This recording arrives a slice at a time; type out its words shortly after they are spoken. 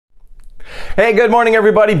Hey, good morning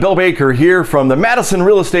everybody. Bill Baker here from the Madison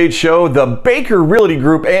Real Estate Show, the Baker Realty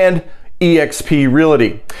Group, and eXp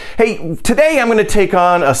Realty. Hey, today I'm going to take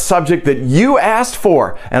on a subject that you asked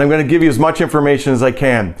for, and I'm going to give you as much information as I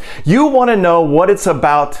can. You want to know what it's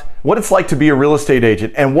about, what it's like to be a real estate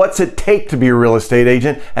agent, and what's it take to be a real estate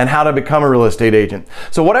agent, and how to become a real estate agent.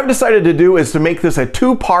 So what I've decided to do is to make this a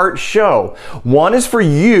two-part show. One is for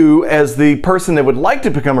you as the person that would like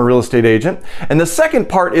to become a real estate agent, and the second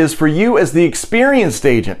part is for you as the experienced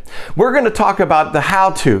agent. We're going to talk about the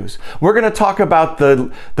how-tos. We're going to talk about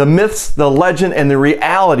the myths, the legend, and the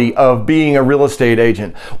reality of being a real estate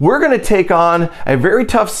agent. We're going to take on a very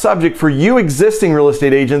tough subject for you existing real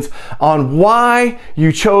estate agents on why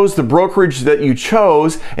you chose the brokerage that you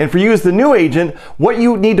chose, and for you as the new agent, what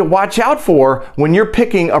you need to watch out for when you're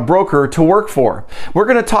picking a broker to work for. We're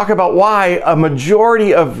going to talk about why a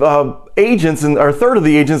majority of agents, and a third of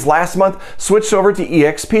the agents last month switched over to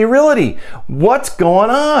eXp Realty. What's going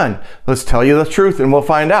on? Let's tell you the truth and we'll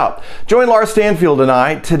find out. Join Laura Stanfield and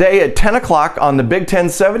I today at 10 o'clock on the Big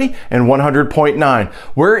 1070 and 100.9.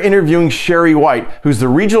 We're interviewing Sherry White, who's the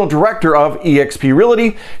regional director of eXp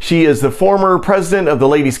Realty. She is the former president of the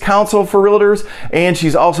Ladies Council for Realtors, and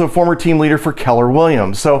she's also former team leader for Keller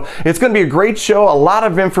Williams. So it's going to be a great show, a lot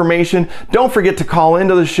of information. Don't forget to call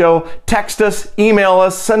into the show, text us, email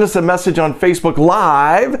us, send us a message on Facebook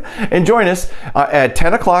Live, and join us at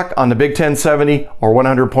 10 o'clock on the Big 1070 or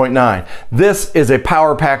 100.9. This is a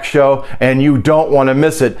power pack show and you don't want to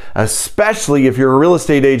miss it, especially if you're a real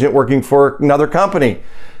estate agent working for another company.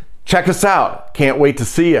 Check us out. Can't wait to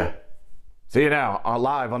see you. See you now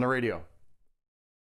live on the radio.